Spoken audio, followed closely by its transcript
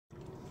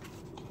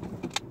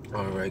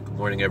All right, good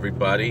morning,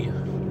 everybody.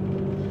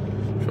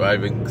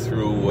 Driving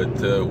through what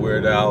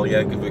Weird Al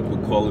Yankovic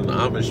would call an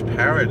Amish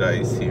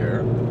paradise here.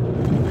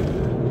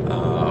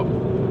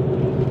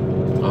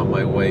 On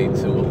my way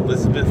to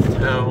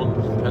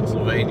Elizabethtown,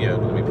 Pennsylvania. I'm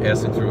going to be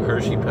passing through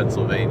Hershey,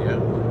 Pennsylvania,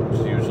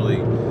 which is usually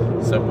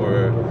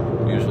somewhere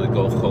we usually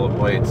go Chol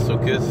Hamoed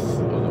Sukkot,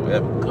 although we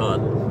haven't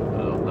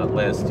gone, not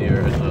last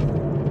year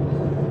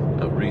and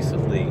not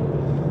recently.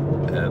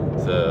 And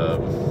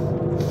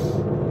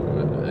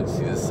I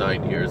see the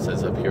sign here, it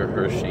says up here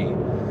Hershey.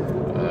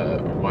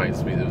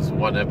 Reminds me, there was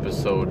one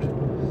episode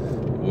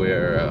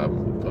where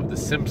of The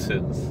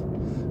Simpsons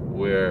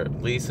where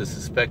Lisa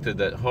suspected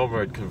that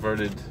Homer had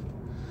converted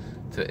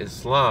to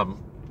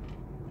Islam,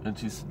 and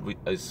she said,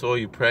 "I saw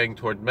you praying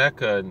toward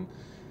Mecca,"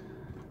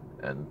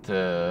 and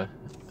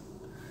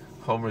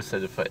Homer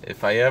said,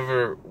 "If I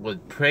ever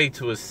would pray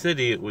to a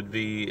city, it would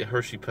be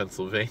Hershey,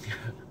 Pennsylvania."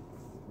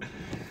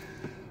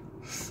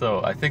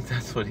 So I think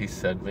that's what he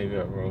said. Maybe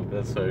I'm wrong.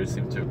 That's what I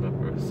seem to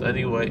remember. So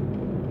anyway, I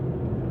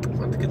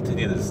want to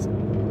continue this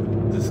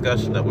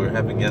discussion that we were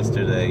having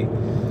yesterday.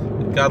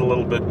 It got a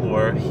little bit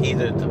more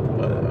heated.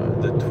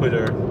 The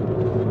Twitter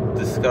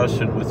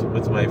discussion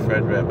with my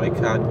friend Rabbi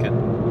Kotkin,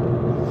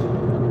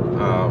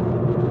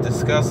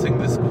 discussing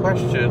this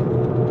question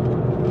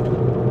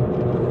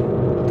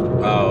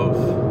of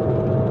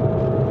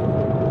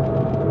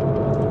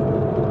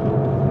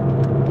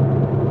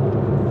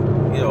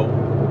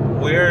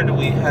where do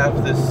we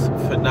have this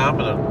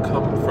phenomenon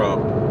come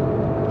from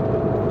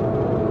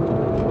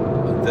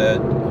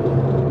that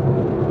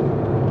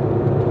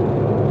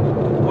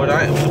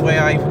the way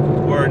I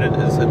word it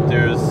is that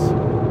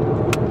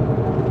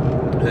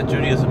that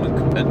Judaism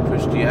and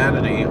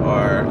Christianity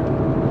are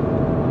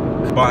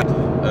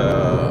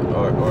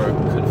or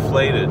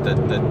conflated,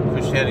 that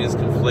Christianity is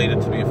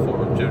conflated to be a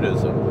form of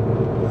Judaism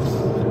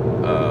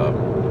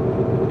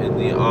in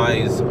the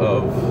eyes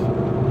of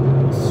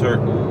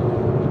certain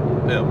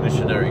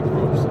missionary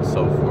groups and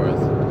so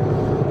forth.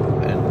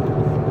 And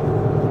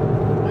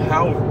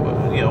how,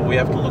 we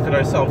have to look at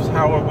ourselves.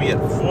 How are we at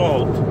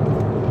fault?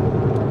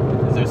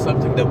 Is there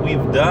something that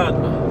we've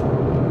done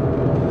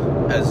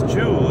as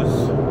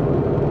Jews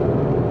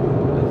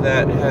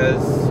that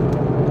has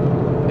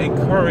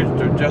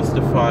encouraged or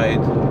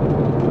justified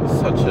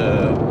such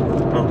a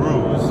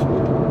ruse?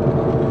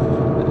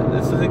 And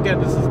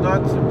this is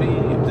not to be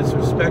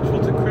disrespectful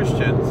to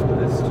Christians,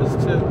 but it's just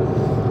to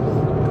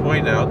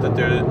point out that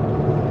there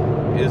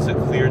is a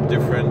clear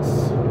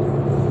difference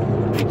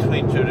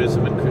between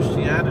Judaism and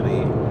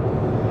Christianity,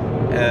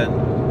 and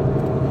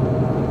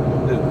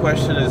the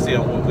question is,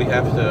 we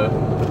have to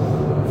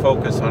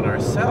focus on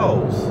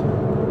ourselves.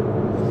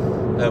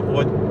 That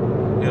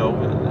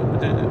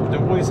there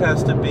always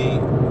has to be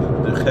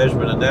the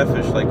cheshbon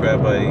nefesh, like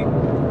Rabbi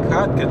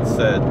Kotkin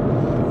said.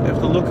 We have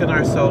to look at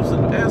ourselves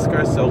and ask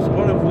ourselves,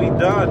 what have we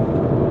done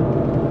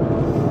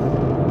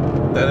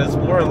that has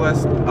more or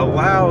less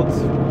allowed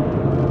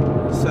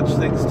such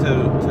things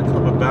to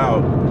come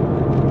about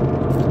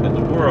in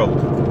the world?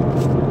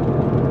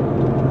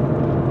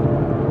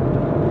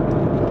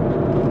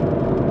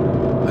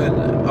 And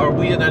are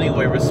we in any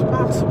way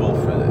responsible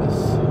for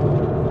this?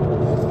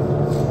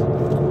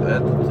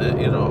 And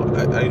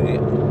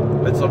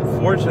it's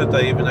unfortunate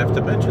that I even have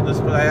to mention this,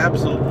 but I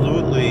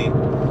absolutely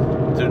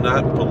do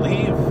not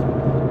believe.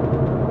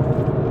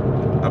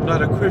 I'm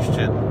not a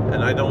Christian,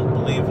 and I don't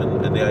believe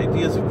in the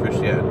ideas of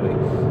Christianity.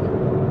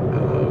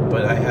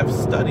 But I have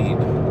studied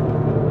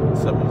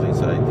some of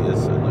these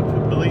ideas, and I'm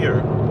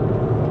familiar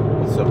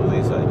with some of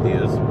these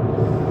ideas.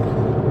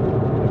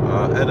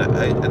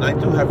 And I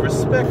do have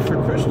respect for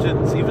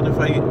Christians, even if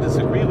I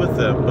disagree with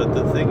them. But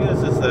the thing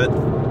is that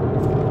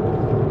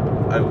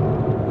I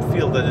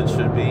feel that it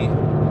should be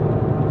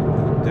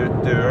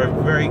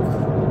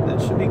it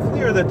should be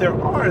clear that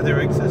there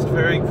exist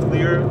very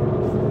clear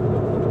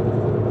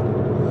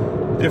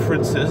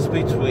differences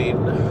between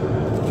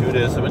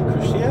Judaism and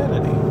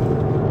Christianity.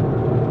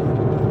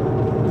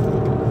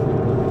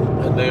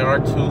 They are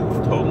two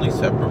totally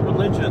separate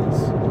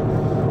religions,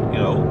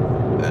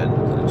 and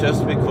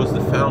just because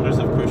the founders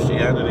of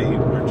Christianity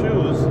were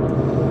Jews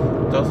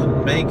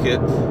doesn't make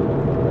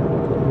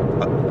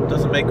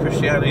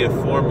Christianity a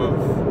form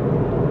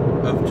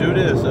of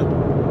Judaism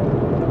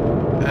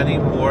any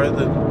more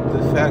than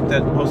the fact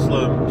that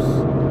Muslims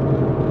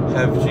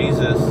have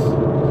Jesus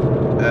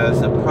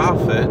as a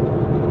prophet,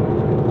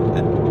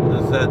 and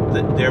does that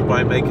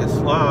thereby make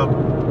Islam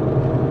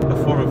a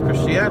form of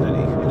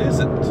Christianity? It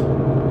isn't.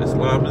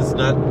 Islam is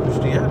not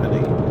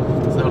Christianity.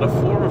 It's not a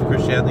form of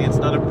Christianity. It's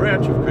not a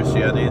branch of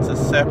Christianity. It's a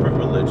separate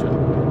religion.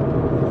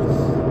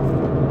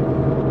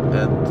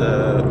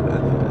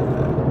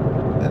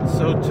 And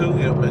so too,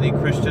 many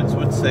Christians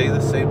would say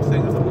the same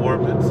thing of the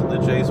Mormons and the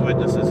Jehovah's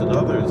Witnesses and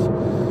others,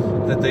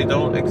 that they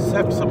don't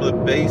accept some of the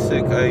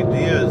basic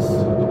ideas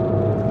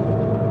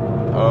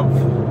of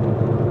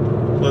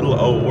little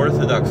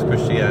Orthodox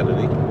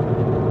Christianity.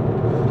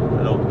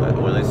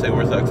 When I say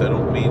Orthodox, I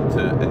don't mean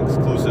to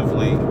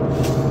exclusively,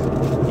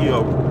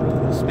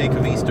 speak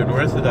of Eastern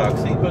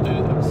Orthodoxy, but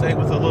I'm saying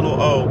with a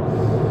little O,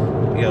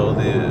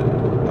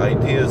 the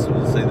ideas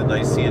of, say, the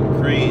Nicene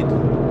Creed,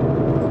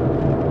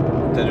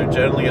 that are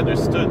generally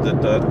understood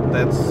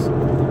that's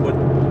what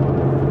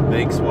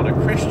makes one a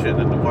Christian,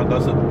 and if one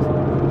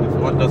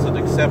doesn't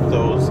accept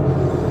those,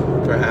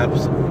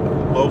 perhaps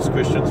most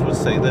Christians would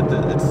say that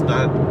it's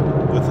not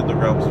within the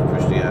realms of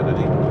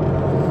Christianity.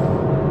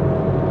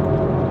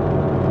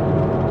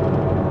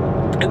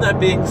 And that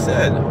being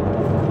said,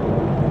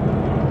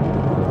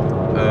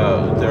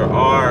 there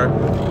are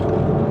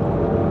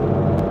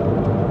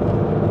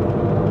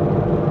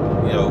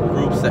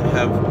groups that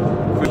have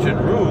Christian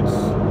roots,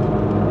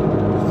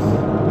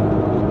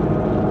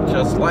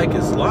 just like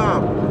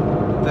Islam,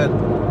 that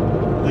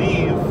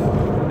leave,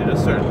 in a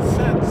certain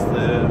sense,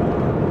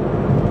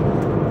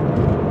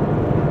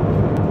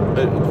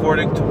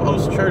 according to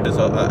most churches,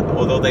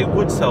 although they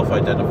would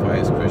self-identify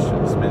as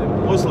Christians. I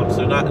mean, Muslims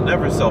do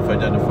never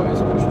self-identify as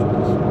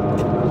Christians,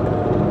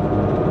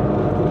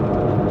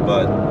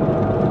 but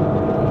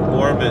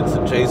Mormons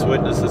and Jehovah's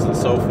Witnesses and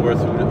so forth,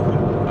 who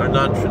are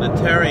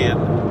non-Trinitarian,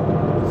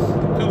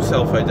 do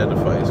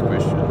self-identify as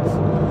Christians.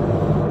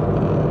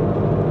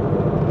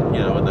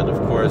 And then, of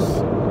course,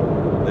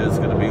 there's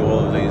going to be all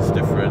of these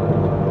different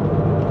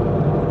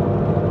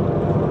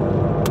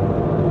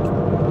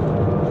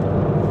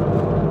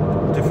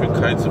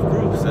kinds of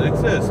groups that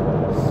exist.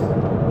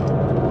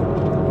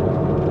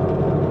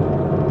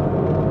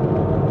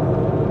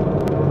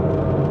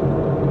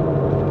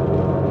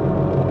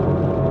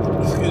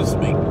 Excuse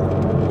me.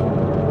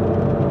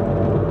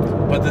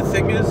 But the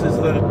thing is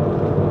that,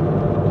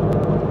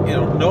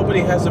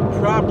 nobody has a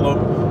problem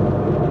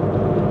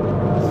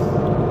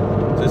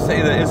to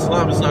say that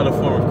Islam is not a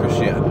form of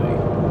Christianity.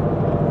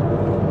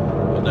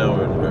 Well, now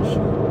we're in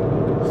Russia.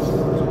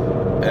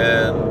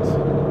 And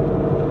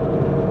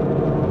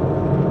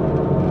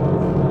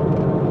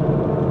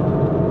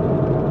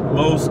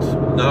most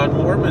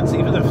non-Mormons,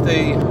 even if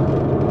they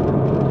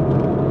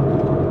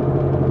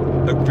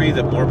agree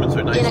that Mormons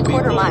are nice people, in a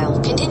quarter mile,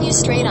 continue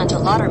straight onto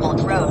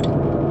Laudermilk Road.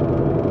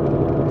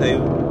 They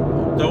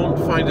don't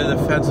find it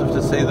offensive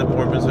to say that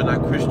Mormons are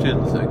not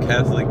Christians.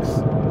 Catholics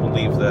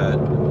believe that.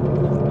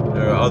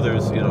 There are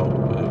others,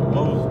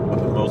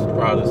 most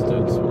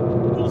Protestants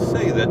will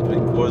say that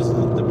because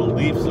the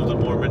beliefs of the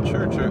Mormon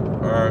Church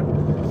are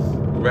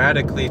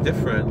radically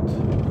different,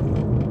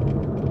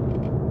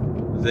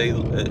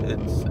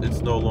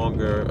 it's no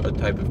longer a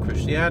type of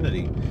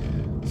Christianity.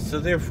 So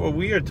therefore,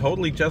 we are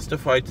totally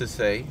justified to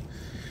say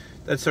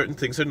that certain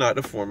things are not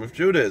a form of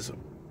Judaism.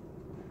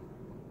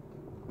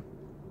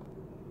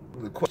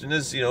 The question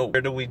is,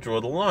 where do we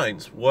draw the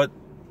lines? What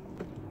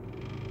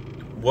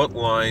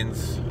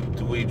lines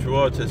do we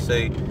draw to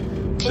say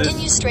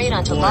continue straight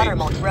onto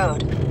Laudermilk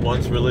Road?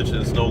 One's religion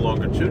is no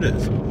longer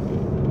Judaism.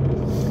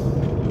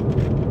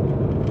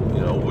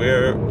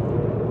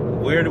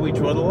 Where do we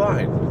draw the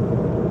line?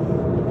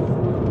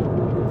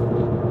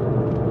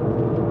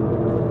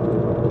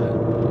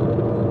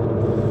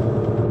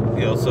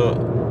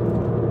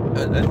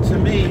 And to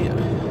me,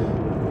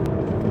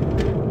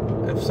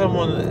 if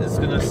someone is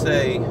going to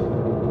say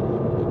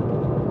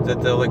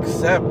that they'll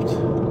accept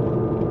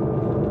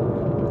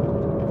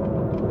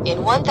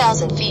in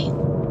 1,000 feet,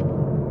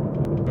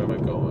 where am I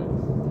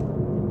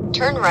going?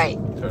 Turn right.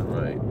 Turn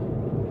right.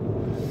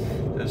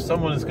 If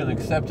someone is going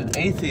to accept an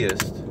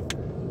atheist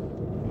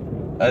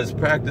as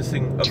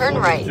practicing a form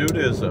of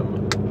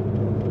Judaism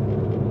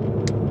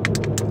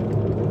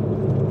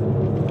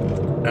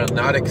and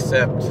not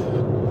accept,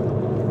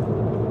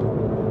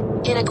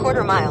 in a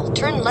quarter mile,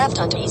 turn left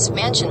onto East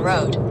Mansion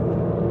Road,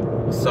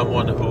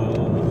 someone who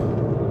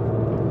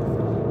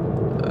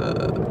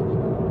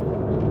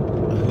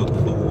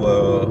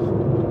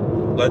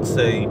let's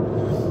say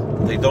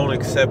they don't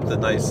accept the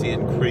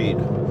Nicene Creed,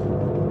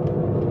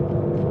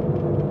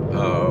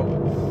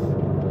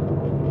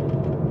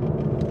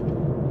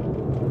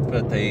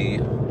 but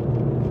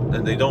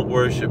they don't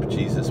worship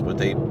Jesus, but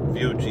they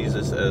view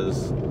Jesus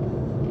as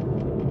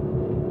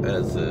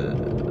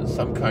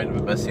some kind of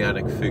a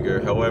messianic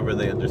figure, however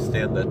they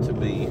understand that to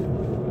be.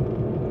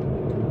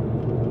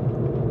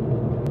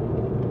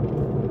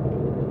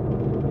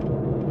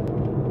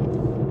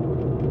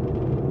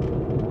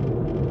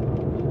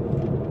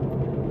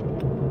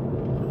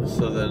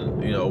 So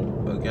then,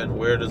 again,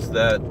 where does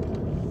that...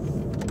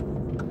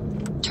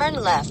 Turn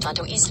left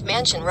onto East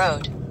Mansion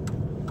Road.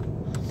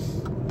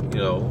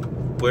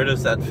 Where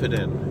does that fit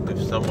in? If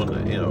someone,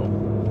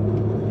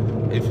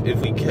 if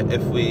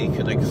we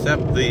can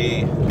accept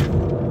the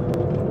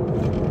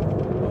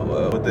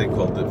what they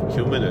call the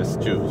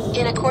humanist Jews.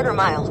 In a quarter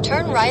mile,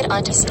 turn right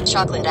onto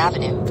Chocolate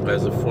Avenue.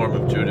 As a form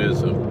of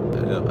Judaism.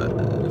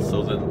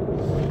 So then,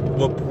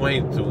 what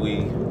point do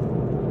we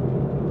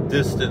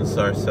distance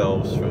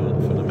ourselves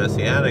from the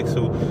Messianics,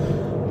 who,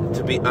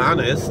 to be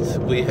honest,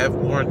 we have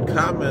more in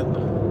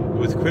common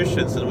with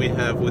Christians than we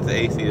have with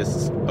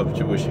atheists of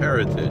Jewish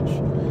heritage.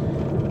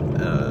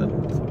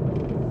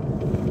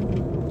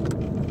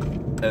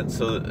 And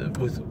so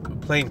with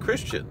plain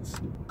Christians,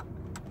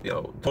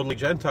 totally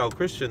Gentile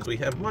Christians, we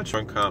have much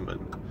more in common.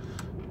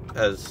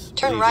 As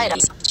turn right on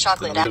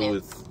Chocolate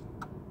Avenue.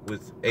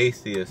 with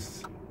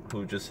atheists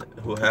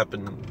who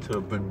happen to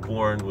have been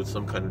born with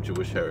some kind of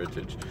Jewish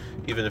heritage,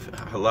 even if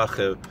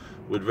halacha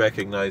would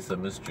recognize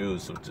them as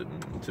Jews, so to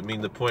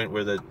mean the point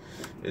where that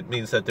it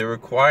means that they're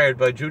required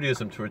by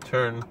Judaism to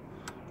return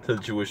to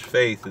the Jewish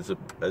faith,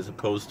 as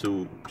opposed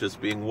to just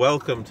being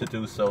welcome to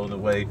do so the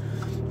way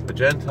a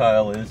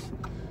Gentile is.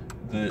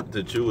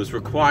 The Jew is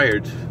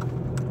required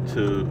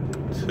to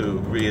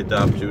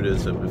readopt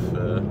Judaism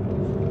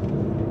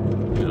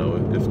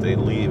if they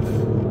leave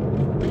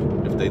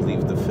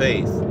the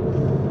faith.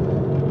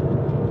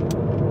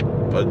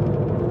 But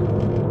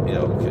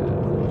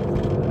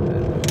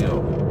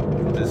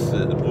this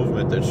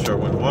movement that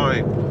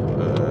Sherwin-Wine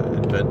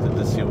invented,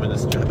 this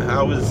humanist.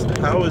 How is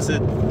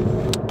it?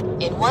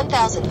 In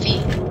 1,000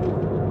 feet,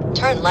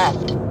 turn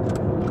left.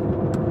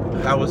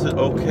 How is it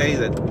okay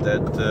that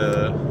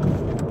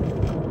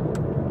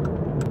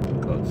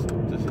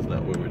this is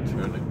not where we're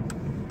turning.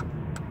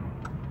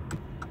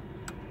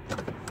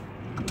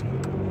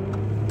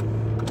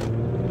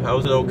 How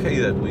is it okay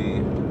that we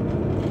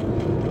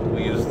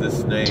use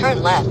this name?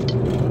 Turn left.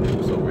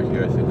 It's over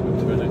here. I think we're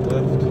turning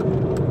left.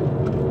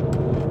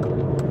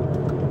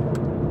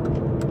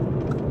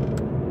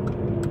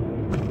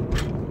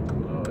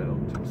 No, I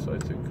don't think so. I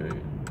think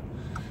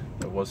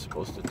I was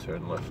supposed to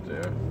turn left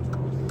there.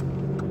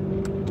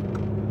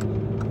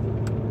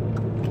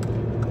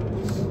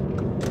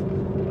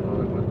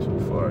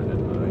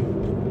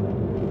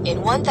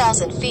 In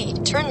 1,000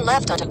 feet, turn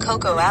left onto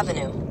Cocoa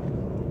Avenue.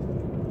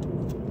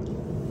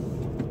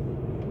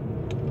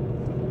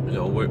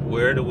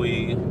 Where do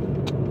we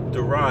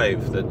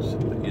derive that,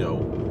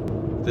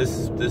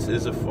 this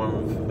is a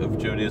form of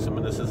Judaism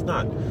and this is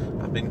not?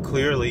 I mean,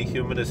 clearly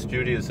humanist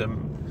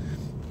Judaism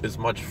is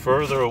much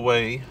further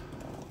away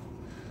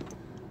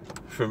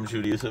from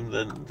Judaism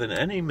than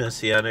any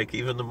messianic,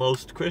 even the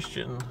most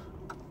Christian,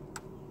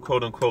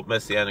 quote-unquote,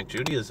 messianic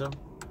Judaism.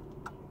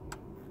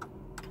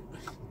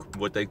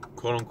 What they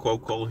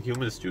quote-unquote call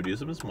humanist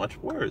Judaism is much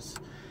worse.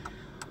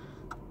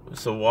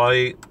 So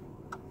why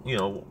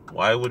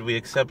would we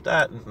accept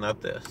that and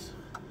not this?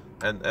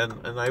 And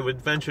I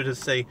would venture to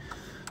say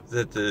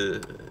that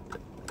the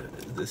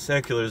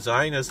secular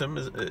Zionism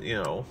is,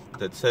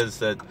 that says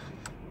that,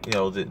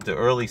 the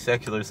early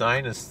secular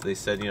Zionists, they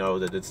said,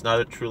 that it's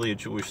not truly a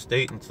Jewish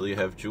state until you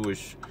have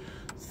Jewish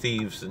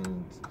thieves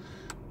and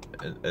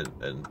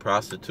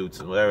prostitutes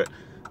and whatever.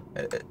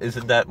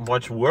 Isn't that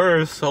much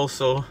worse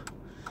also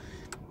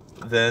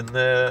than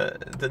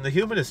the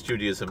humanist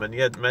Judaism? And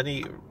yet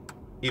many,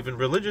 even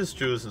religious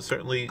Jews and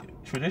certainly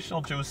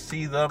traditional Jews,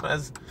 see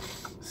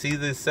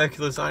the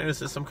secular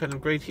Zionists as some kind of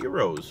great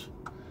heroes.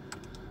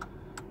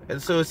 And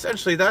so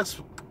essentially that's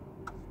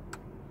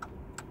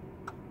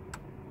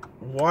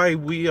why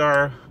we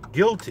are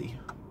guilty,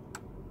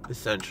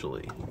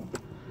 essentially.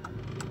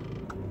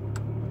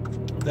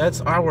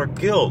 That's our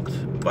guilt,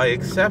 by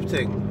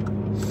accepting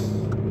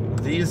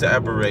these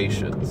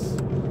aberrations.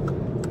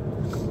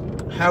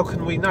 How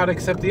can we not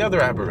accept the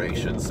other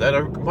aberrations that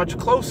are much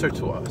closer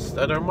to us,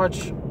 that are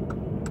much,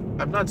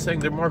 I'm not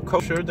saying they're more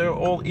kosher, they're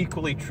all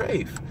equally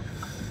treif.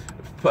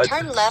 But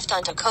turn left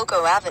onto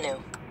Cocoa Avenue.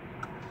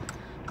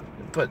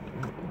 But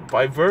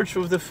by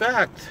virtue of the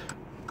fact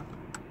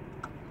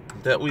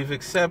that we've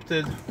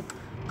accepted,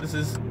 this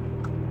is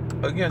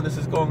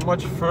going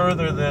much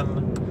further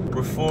than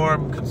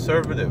Reform,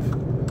 conservative.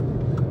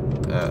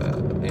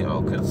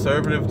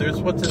 Conservative,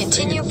 there's what's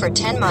continue for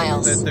 10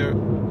 miles. That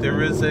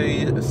there is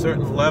a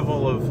certain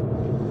level of,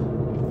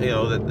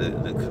 that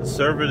the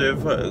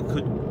conservative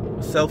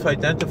could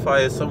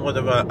self-identify as somewhat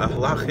of a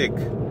halachic,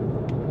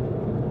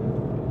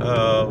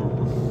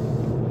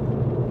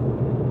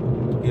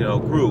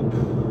 group.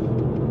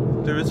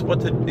 There is what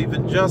to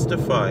even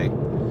justify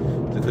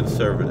the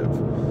conservative.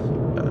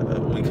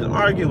 We can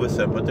argue with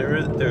them, but there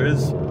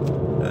is,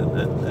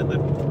 and the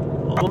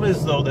problem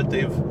is though that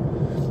they've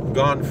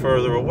gone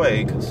further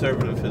away.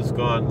 Conservative has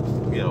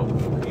gone,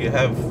 you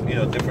have,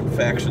 different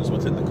factions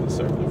within the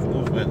conservative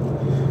movement.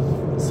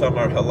 Some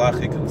are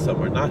halachic and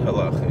some are not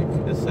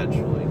halachic,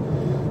 essentially.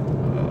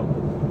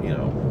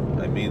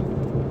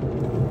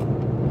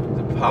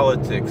 The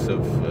politics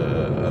of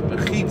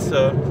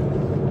mechitza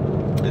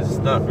is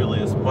not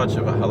really as much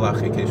of a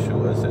halachic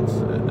issue as it's,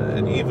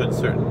 and even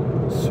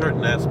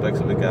certain aspects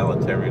of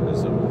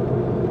egalitarianism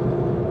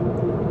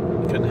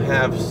can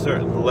have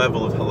certain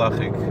level of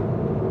halachic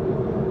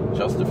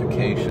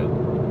justification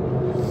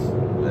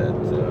that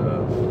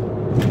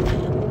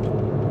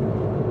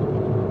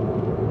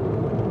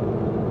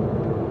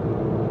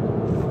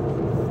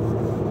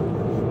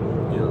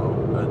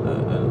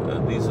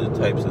and these are the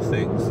types of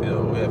things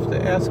we have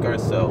to ask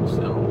ourselves,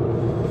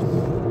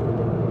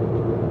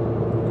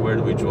 where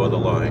do we draw the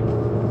line?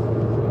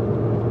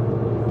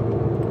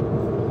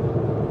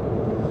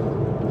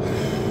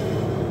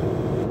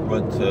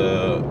 But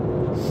the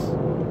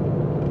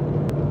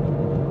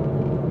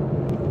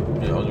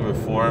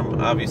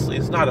Reform obviously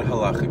is not a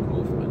halachic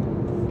movement,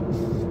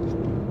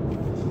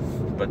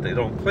 but they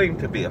don't claim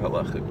to be a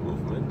halachic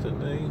movement,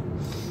 and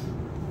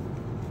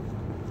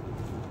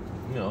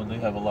they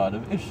have a lot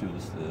of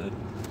issues.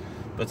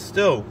 But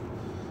still,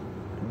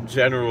 in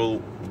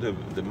general,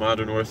 the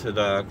modern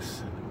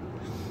Orthodox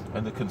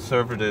and the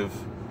conservative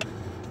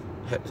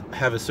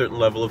have a certain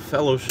level of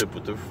fellowship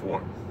with the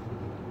Reform.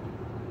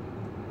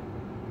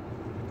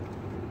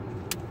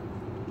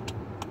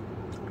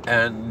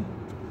 And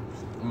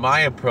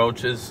my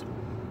approach is,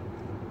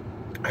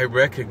 I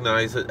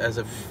recognize it as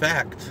a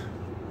fact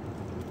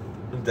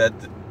that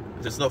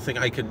there's nothing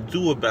I can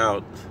do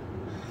about,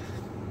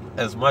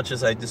 as much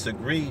as I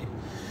disagree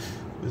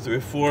with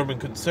Reform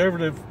and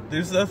conservative,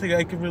 there's nothing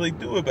I can really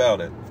do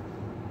about it.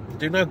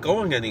 They're not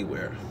going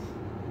anywhere.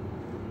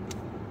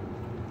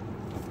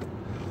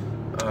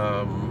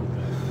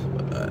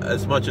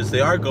 As much as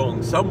they are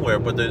going somewhere,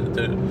 but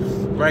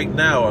right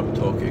now I'm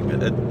talking,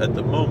 at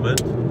the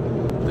moment,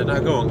 they're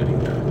not going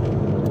anywhere.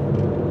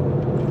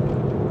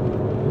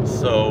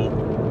 So,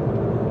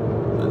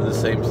 the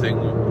same thing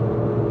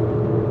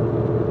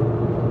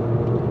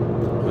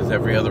with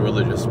every other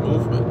religious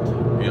movement.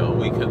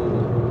 We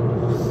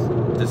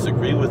can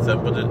disagree with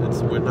them, but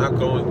we're not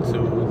going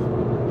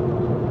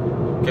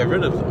to get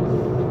rid of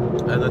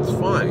them, and that's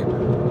fine.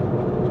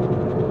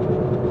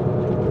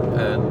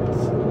 And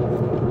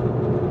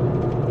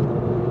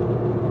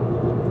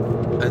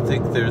I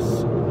think there's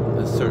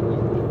a certain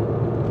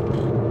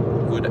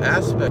good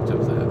aspect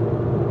of that.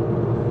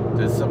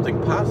 There's something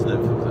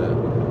positive of that.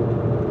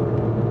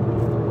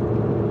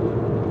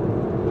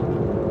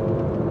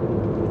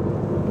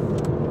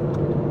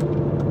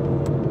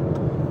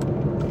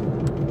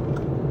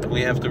 And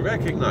we have to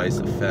recognize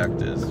the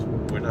fact is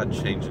we're not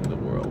changing the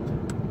world.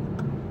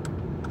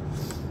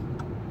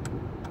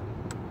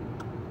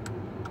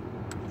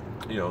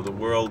 The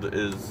world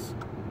is,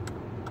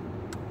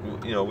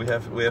 we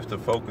have to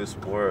focus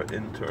more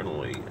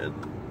internally, and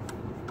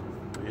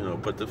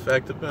but the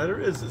fact of the matter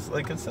is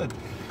like I said,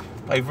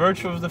 by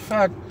virtue of the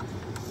fact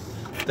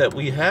that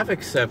we have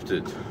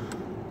accepted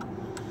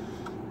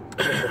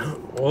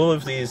all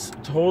of these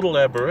total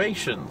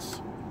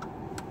aberrations,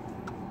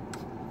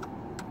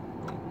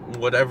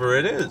 whatever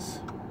it is,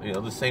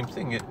 the same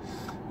thing.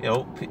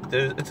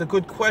 It's a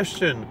good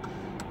question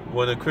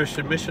when a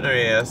Christian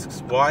missionary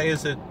asks, why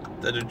is it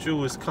that a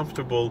Jew is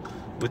comfortable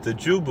with the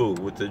Jubu,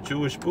 with the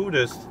Jewish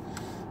Buddhist,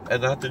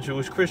 and not the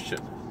Jewish Christian?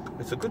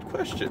 It's a good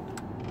question.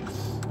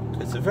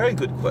 It's a very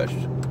good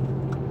question.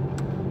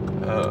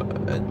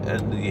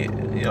 And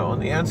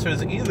the answer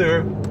is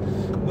either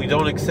we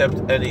don't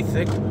accept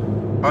anything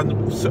on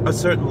a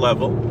certain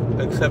level,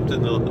 except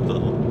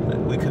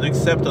we can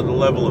accept on the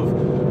level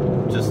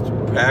of just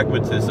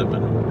pragmatism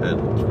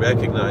and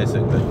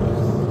recognizing that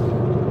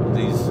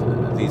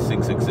these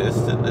things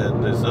exist, and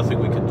there's nothing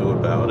we can do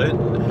about it,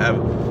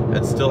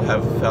 and still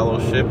have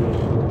fellowship,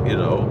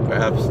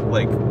 perhaps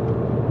like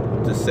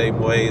the same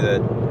way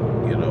that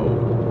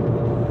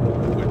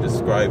we're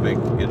describing,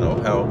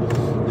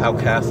 how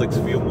Catholics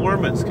view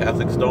Mormons.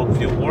 Catholics don't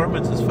view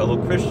Mormons as fellow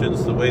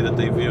Christians the way that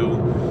they view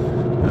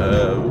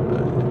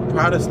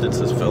Protestants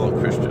as fellow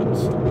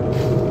Christians,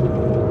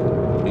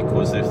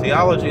 because their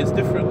theology is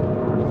different.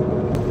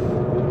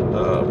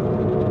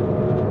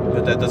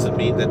 But that doesn't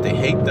mean that they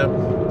hate them,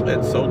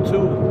 and so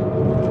too,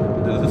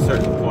 there's a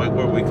certain point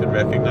where we can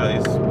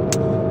recognize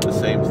the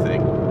same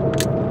thing,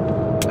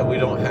 that we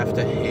don't have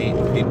to hate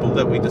people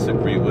that we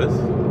disagree with.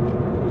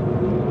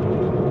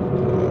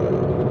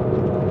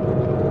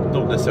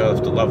 Don't necessarily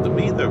have to love them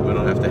either. We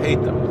don't have to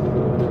hate them.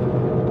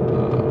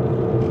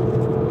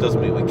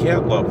 Doesn't mean we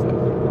can't love them.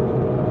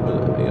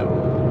 But,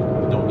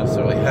 don't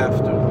necessarily have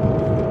to.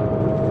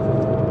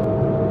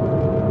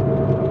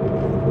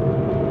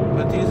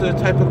 But these are the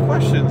type of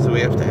questions that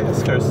we have to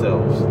ask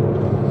ourselves.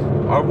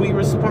 Are we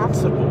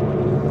responsible?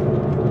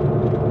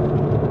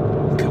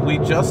 Can we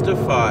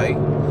justify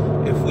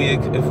if we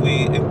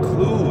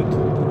include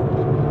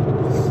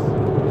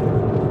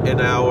in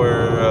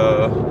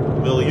our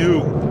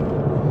milieu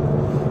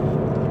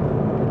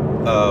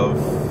of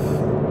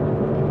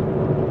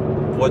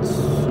what's,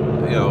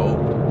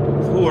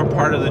 who are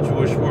part of the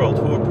Jewish world,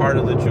 who are part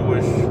of the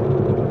Jewish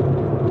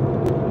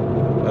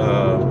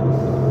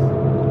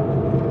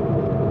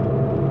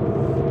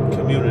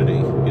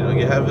community.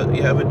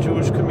 You have a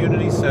Jewish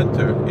community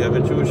center, you have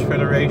a Jewish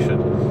federation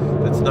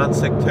that's not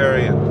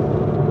sectarian,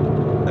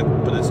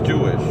 but it's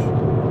Jewish.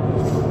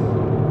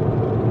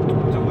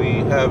 Do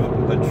we have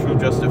a true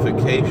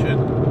justification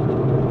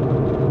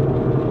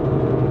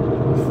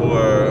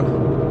for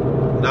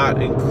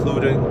not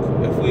including,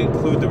 if we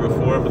include the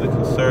Reform and the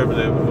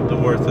Conservative and the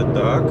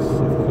Orthodox,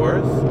 of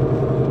course,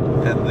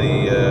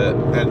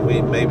 and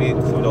we maybe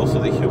include also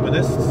the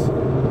Humanists,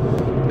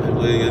 and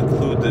we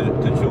include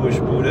the Jewish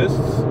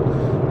Buddhists,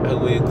 and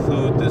we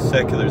include the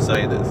secular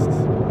Zionists?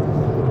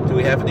 Do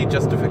we have any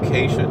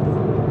justification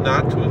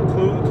not to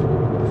include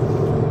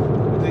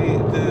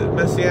the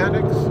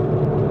messianics?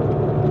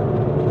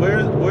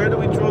 Where do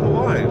we draw the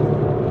line?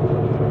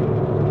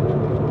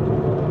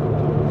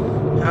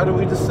 How do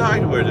we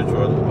decide where to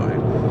draw the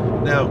line?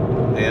 Now,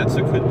 the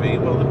answer could be,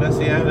 well, the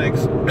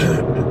messianics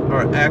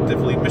are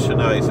actively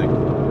missionizing.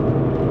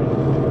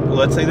 Well,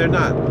 let's say they're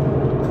not.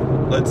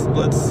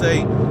 let's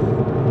say,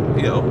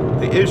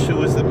 the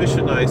issue is the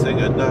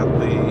missionizing and not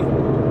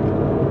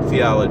the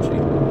theology.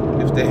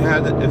 If they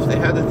had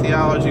the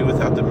theology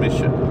without the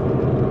mission,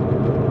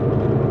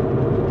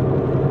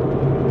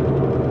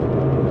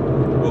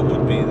 what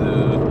would be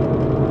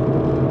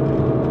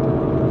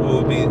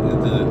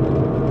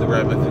the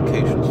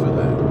ramifications for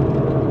that,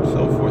 and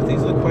so forth?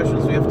 These are the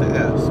questions we have to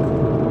ask.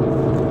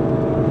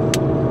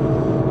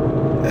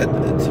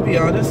 And to be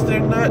honest, they're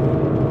not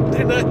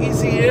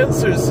easy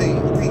answers. The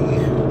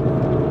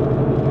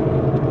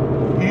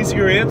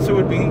easier answer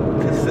would be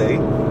to say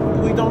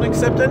we don't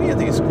accept any of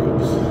these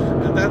groups,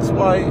 and that's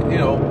why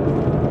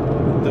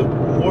the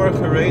more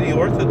Haredi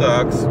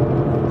Orthodox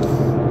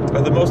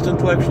are the most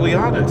intellectually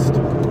honest,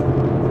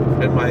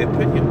 in my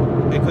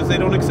opinion, because they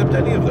don't accept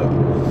any of them.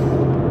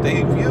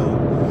 They view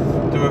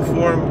the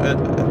Reform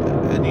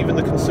and even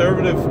the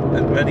conservative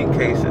in many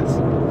cases,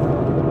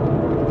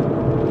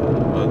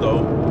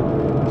 although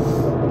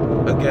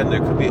again there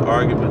could be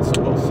arguments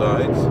on both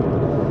sides,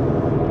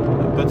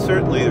 but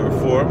certainly the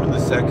Reform and the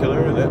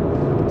secular and the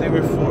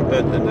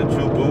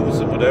Jew-boos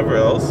and whatever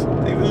else,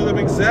 they view them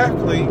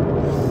exactly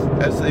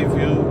as they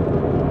view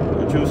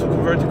Jews who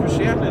convert to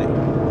Christianity.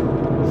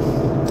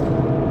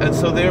 And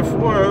so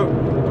therefore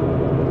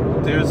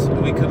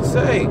we can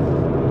say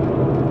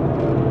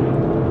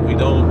we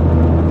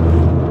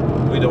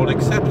don't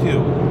accept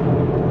you.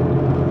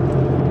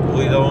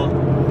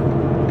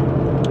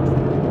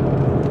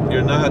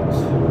 You're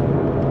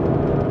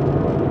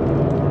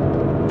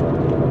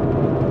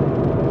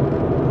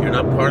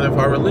not part of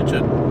our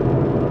religion.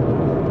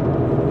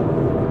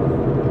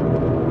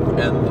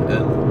 And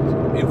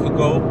you can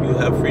go, you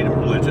have freedom of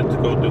religion to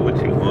go do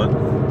what you want,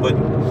 but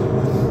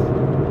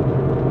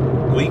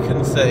we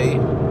can say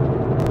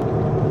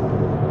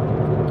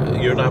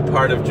you're not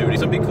part of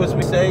Judaism because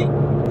we say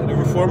the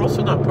Reform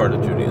also not part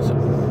of Judaism.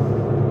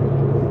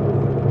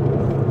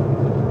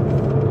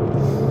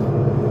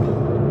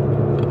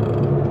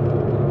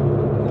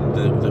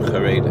 The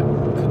Haredim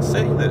can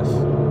say this,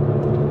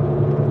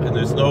 and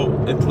there's no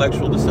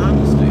intellectual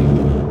dishonesty.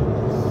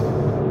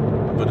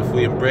 But if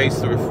we embrace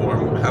the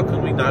Reform, how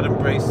can we not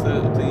embrace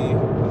the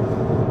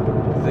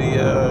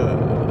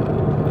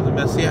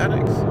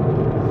messianics?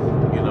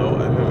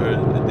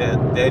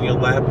 Daniel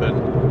Lapin,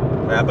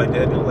 Rabbi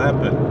Daniel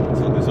Lapin, a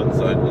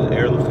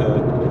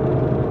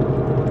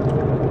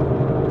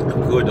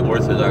good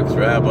Orthodox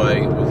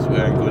rabbi with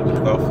very good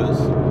chafas.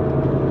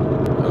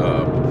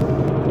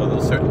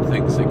 Although certain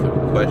things they can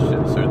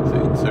question, certain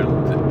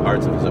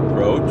parts of his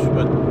approach,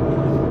 but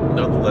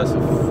nonetheless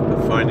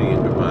finding it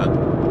Vermont.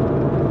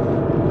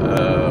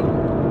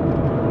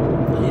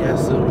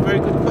 Yes, a very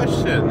good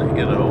question.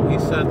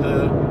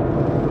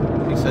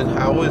 He said,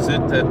 how is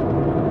it that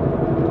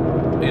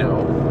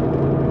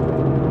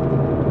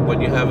when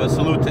you have a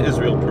Salute to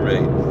Israel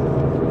parade,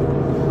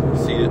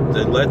 see,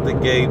 they let the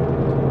gay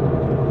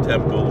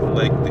temple,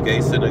 like the gay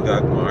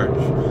synagogue march,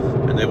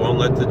 and they won't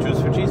let the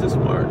Jews for Jesus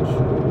march.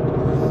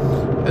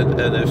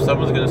 And if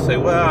someone's going to say,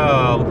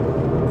 well,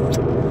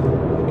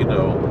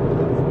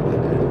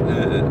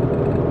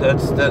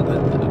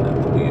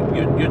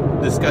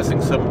 you're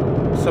discussing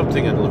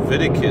something in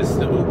Leviticus.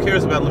 Who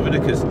cares about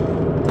Leviticus?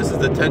 This is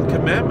the 10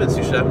 Commandments.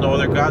 You should have no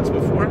other gods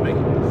before me.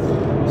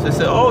 So they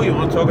said, oh, you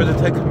want to talk about the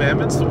 10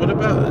 Commandments? So what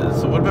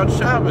about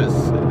Shabbos?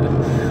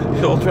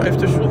 You all drive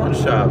to shul on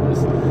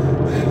Shabbos.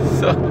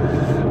 So,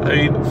 I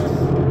mean,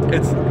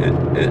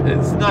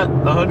 it's not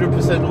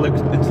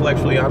 100%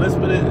 intellectually honest,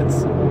 but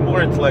it's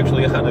more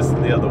intellectually honest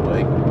than the other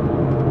way.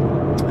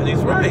 And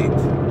he's right.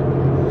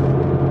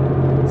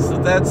 So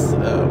that's,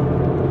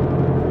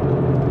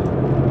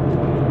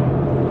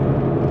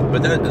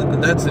 but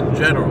that's in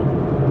general.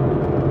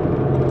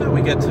 Then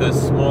we get to a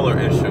smaller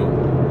issue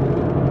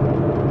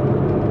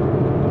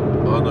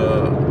on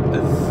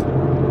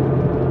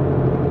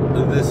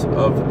this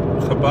of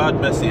Chabad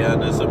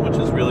messianism, which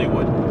is really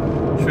what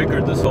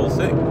triggered this whole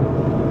thing.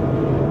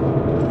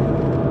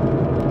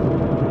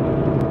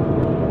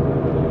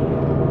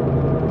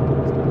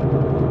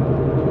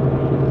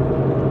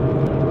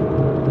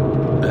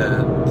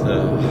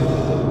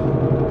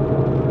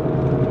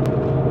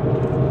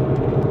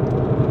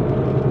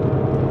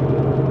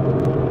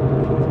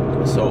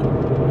 So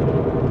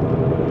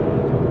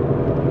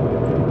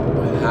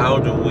how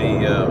do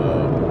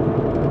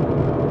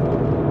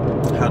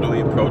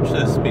we approach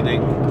this?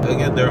 Meaning,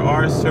 again, there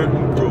are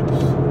certain groups,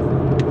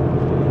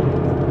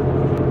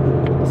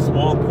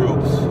 small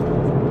groups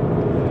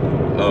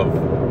of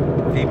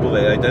people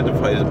that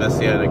identify as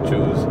Messianic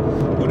Jews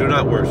who do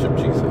not worship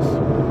Jesus,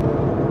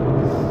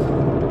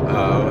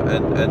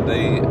 and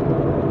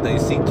they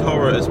see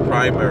Torah as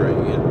primary,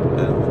 and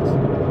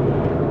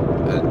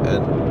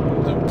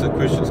the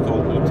Christians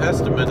call New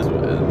Testament is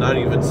not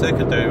even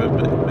secondary,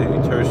 but maybe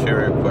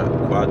tertiary or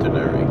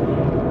quaternary.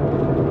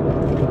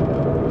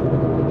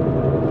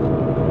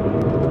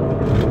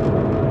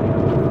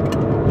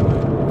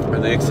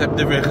 And they accept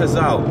Divrei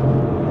Chazal,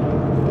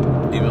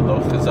 even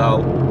though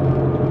Chazal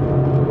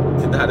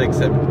did not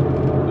accept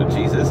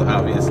Jesus,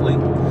 obviously.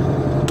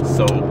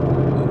 So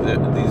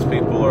these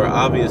people are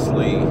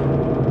obviously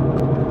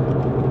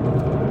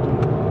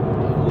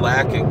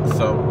lacking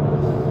some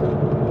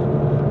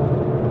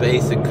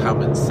basic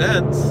common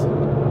sense.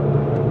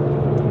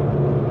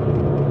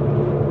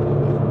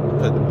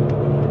 But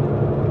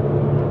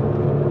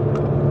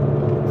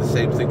the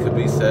same thing could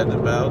be said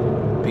about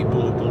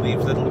people who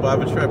believe that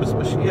Lubavitch Rebbe is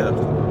Mashiach,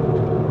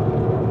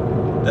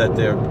 that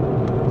they're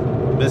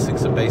missing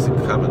some basic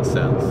common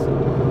sense.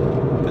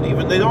 But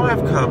even they don't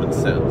have common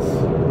sense.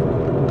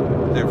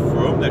 They're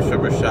frum, they're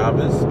Shomer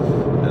Shabbos,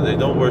 and they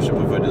don't worship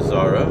Avodah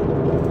Zarah.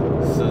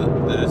 So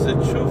there's a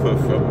tshuva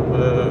from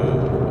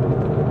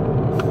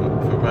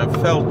Rav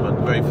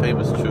Feldman, very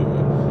famous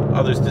tshuva.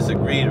 Others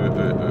disagreed.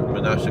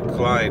 Menashe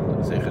Klein,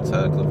 Zecher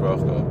Tzaddik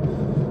Levracha,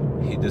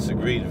 he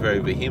disagreed very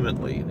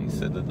vehemently, and he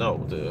said that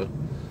no, the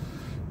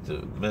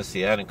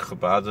messianic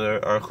Chabad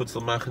are chutz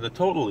l'machane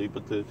totally,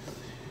 but the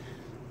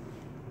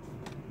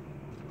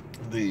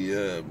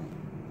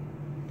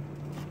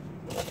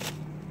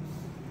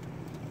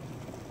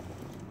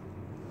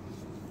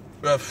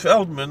Rav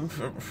Feldman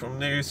from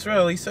Near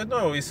Israel, he said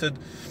no. He said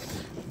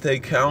they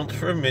count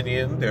for a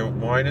minyan. Their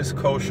wine is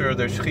kosher,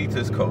 their shechita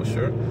is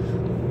kosher,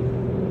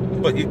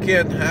 but you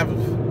can't have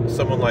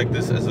someone like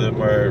this as a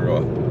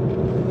marira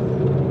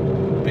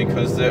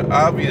because they're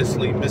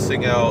obviously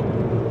missing out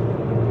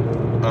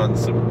on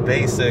some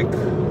basic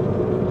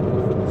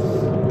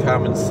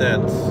common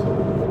sense.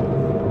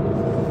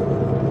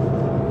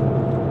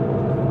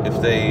 If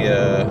they,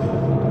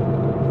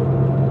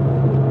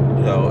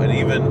 and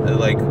even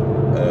like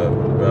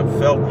Rav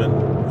Feldman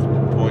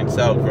points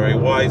out very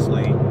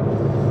wisely,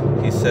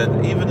 he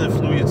said, even if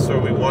Lu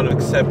Yitzur, we want to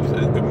accept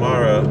the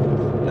Gemara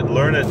and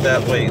learn it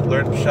that way,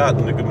 learn Pshat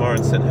in the Gemara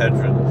in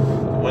Sanhedrin.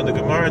 When the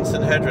Gemara in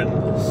Sanhedrin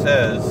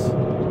says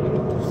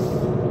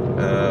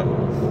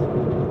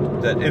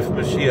that if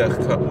Mashiach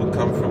would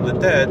come from the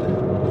dead,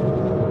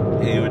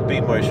 he would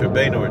be Moshe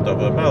Rabbeinu or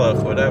David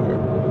Melech, whatever.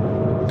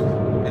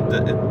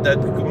 That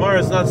Gemara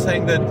is not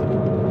saying that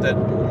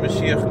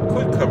Mashiach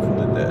could come from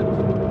the dead,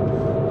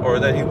 or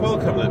that he will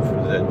come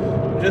from the dead.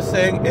 They're just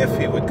saying if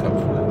he would come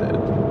from the dead.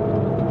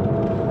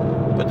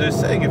 But they're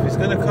saying if he's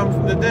going to come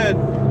from the dead,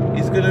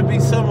 he's going to be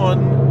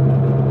someone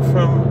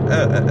from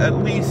at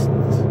least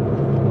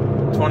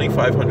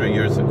 2,500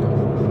 years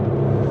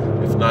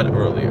ago, if not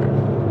earlier.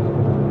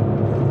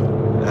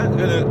 Not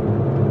gonna.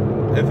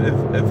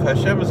 If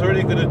Hashem is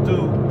already going to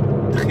do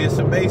Tchias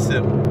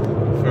HaMeisim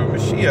for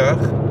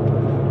Mashiach,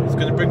 he's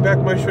going to bring back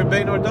Moshe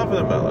Rabbeinu or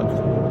David Melech.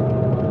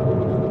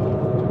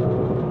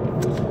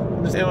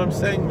 Understand what I'm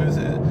saying? There's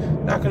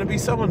not going to be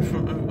someone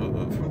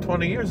from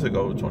 20 years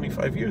ago,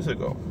 25 years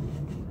ago.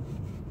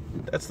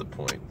 That's the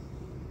point.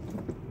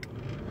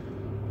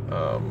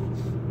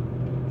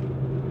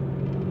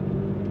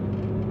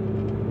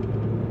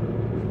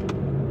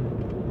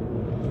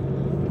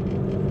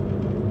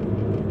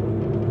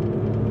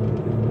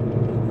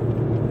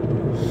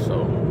 So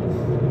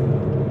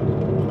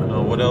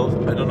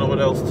I don't know what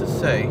else to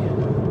say.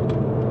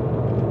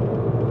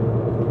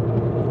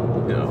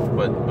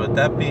 But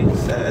that being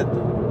said,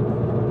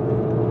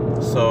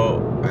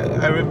 so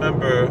I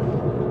remember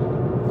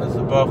as a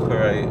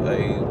bacher,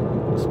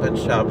 I spent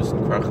Shabbos in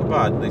Kfar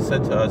Chabad, and they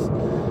said to us,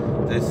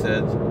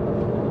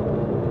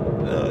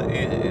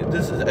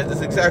 this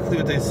is exactly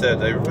what they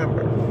said. I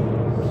remember.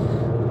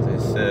 They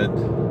said,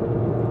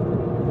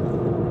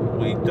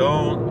 we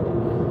don't,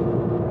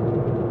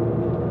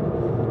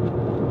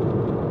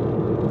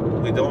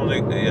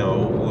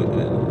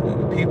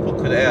 people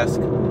could ask,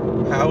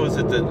 how is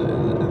it that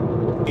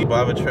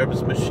Lubavitch Rebbe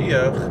is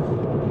Mashiach?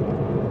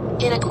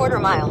 In a quarter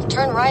mile,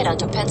 turn right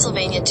onto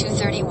Pennsylvania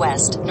 230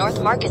 West,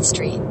 North Market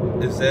Street.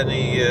 Is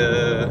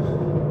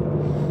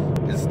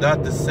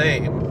not the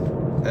same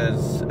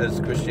as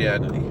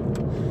Christianity,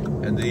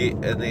 and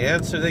the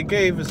answer they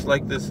gave is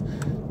like this.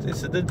 They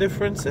said the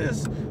difference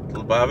is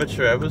Lubavitch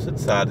Rebbe was a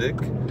tzaddik,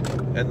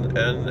 and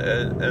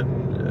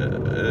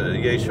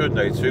Yeshua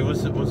Neitzri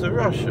was a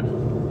Rasha.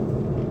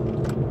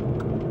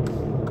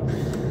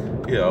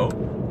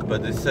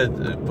 But they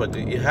said, but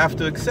you have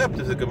to accept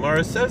if the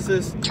Gemara says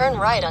this. Turn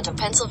right onto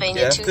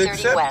Pennsylvania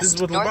 230 West, this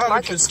is what North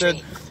Market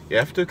Street. You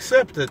have to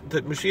accept that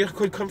Mashiach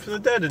could come from the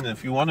dead, and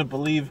if you want to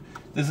believe,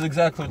 this is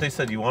exactly what they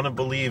said. You want to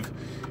believe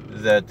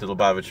that the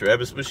Lubavitcher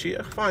Rebbe is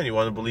Mashiach, fine. You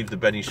want to believe the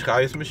Ben Ish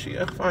Chai is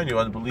Mashiach, fine. You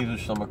want to believe the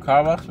Shlomo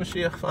Karlach is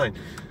Mashiach, fine.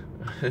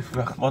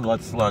 Rahman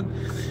Latzlan.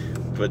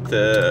 But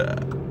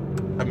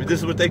this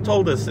is what they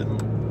told us in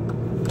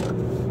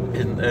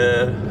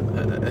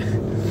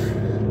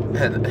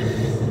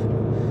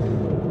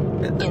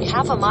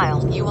half a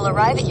mile, you will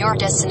arrive at your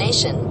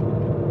destination.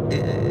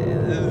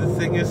 The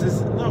thing is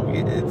no,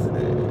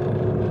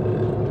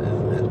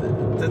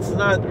 that's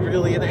not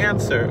really an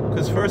answer.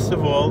 Because first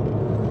of all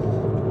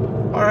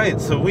right,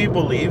 so we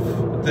believe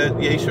that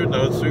Yeshua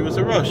Notzri was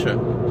a Rasha.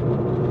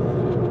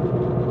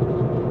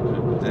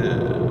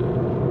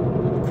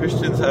 The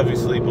Christians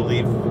obviously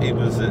believe he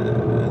was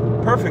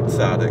a perfect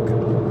tzaddik.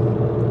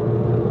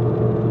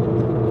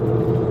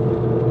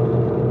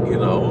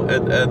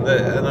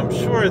 and I'm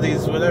sure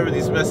these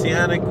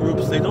messianic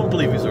groups, they don't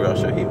believe he's a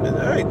Russia.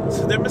 All right,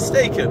 so they're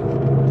mistaken.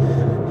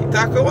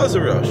 Hitaka was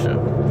a Russia,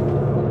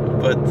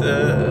 but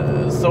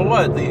so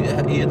what?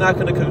 You're not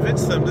going to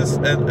convince them this.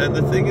 And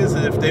the thing is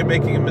that if they're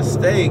making a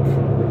mistake,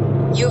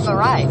 you've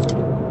arrived.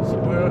 So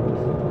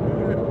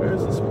where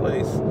is this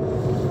place?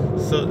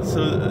 So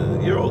the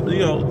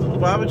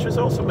Lubavitcher is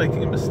also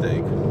making a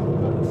mistake.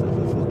 Is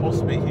this supposed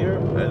to be here?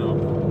 I don't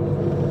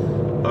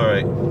know. All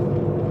right.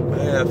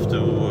 I have to,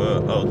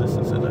 oh, this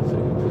is it, I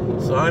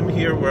think. So I'm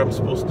here where I'm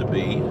supposed to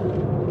be.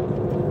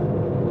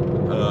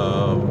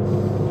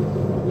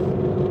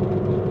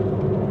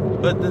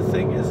 But the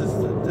thing is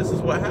that this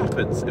is what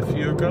happens. If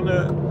you're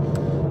gonna,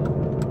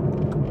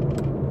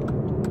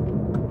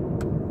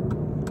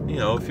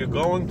 if you're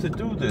going to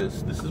do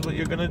this, this is what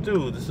you're gonna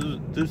do. This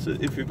is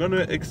if you're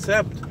gonna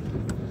accept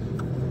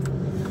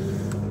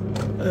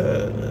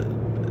the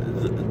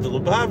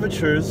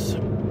Lubavitchers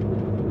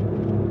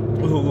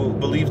who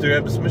believe the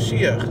Rebbe's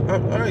Mashiach.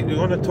 All right, we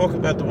want to talk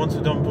about the ones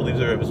who don't believe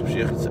the Rebbe's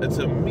Mashiach. It's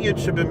a miyat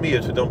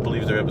shebemiyat who don't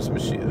believe the Rebbe's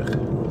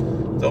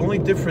Mashiach. The only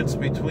difference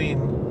between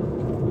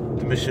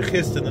the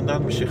Mashiachist and the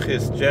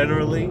non-Mashiachist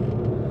generally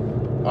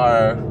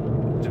are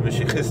the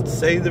Mashiachists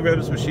say the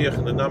Rebbe's Mashiach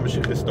and the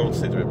non-Mashiachists don't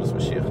say the Rebbe's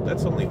Mashiach.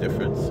 That's the only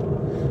difference.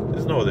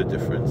 There's no other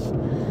difference.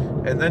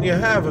 And then you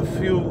have a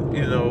few,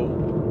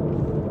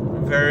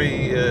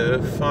 very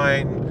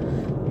fine,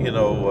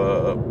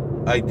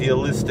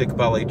 idealistic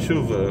Balei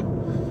Tshuva,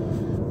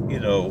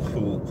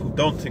 who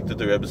don't think that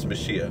the Rebbe's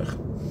Mashiach.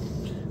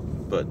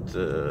 But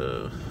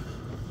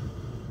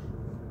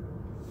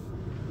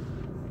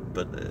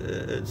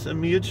it's a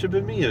miyut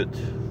shebemiyut.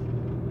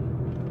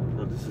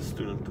 Oh, this is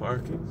student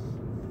parking.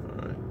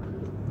 All right.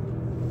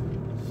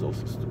 This is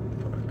also student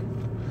parking.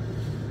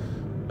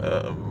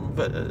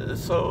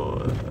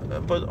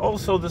 But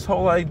also this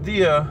whole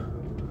idea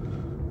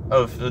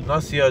of the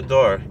Nasi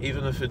Ador,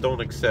 even if you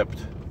don't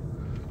accept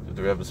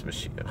the Rebbe's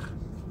Mashiach.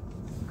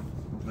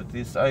 But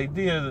this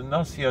idea, the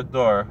Nasi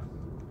Ador,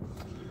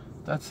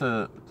 that's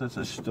a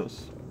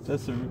shtus.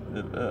 That's a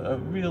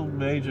real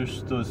major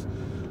shtus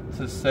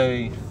to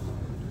say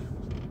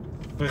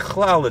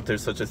bichlal that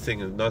there's such a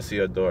thing as Nasi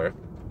Ador.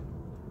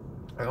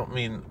 I don't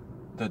mean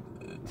that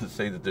to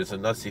say that there's a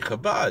Nasi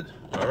Chabad.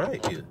 All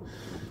right,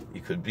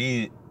 you could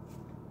be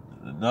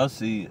the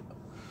Nasi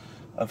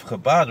of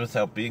Chabad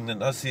without being the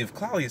Nasi of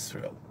Klal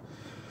Yisrael.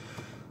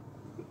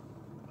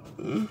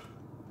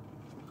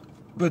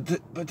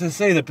 But to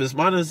say that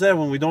Bisman Hazeh,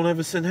 when we don't have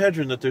a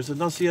Sanhedrin, that there's a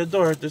Nasi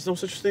Ador, there's no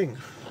such thing.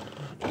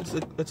 It's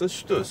a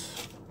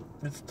shtus.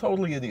 It's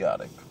totally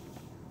idiotic.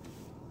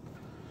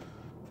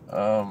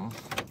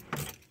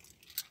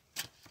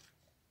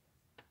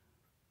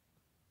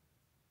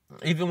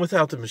 Even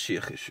without the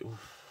Mashiach issue.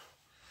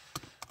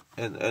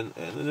 And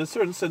in a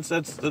certain sense,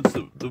 that's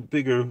the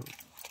bigger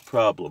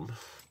problem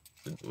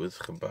with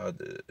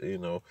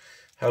Chabad,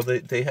 how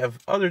they have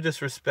utter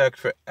disrespect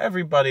for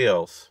everybody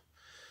else.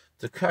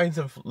 The kinds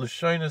of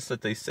lashonos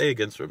that they say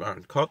against Rav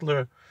Aaron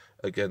Kotler,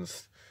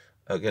 against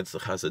the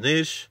Chazon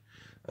Ish,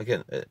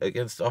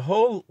 against a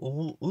whole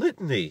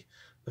litany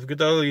of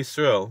Gedolei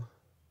Yisrael,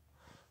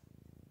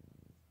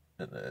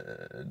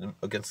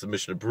 against the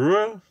Mishnah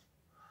Berurah.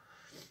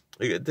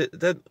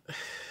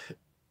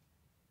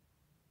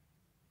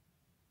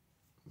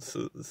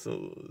 So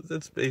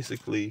that's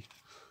basically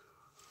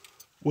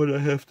what I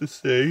have to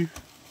say.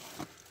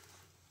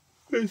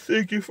 I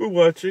thank you for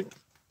watching.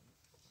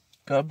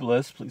 God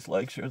bless. Please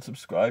like, share, and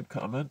subscribe.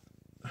 Comment.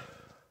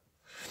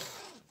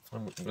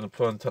 I'm going to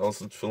put on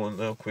Talis and Tefillin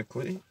now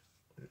quickly.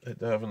 I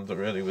haven't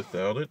already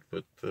without it,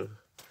 but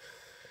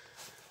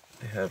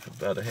I have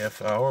about a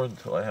half hour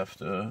until I have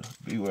to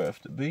be where I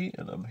have to be,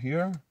 and I'm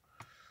here.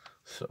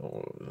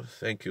 So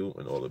thank you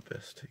and all the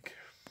best. Take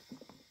care.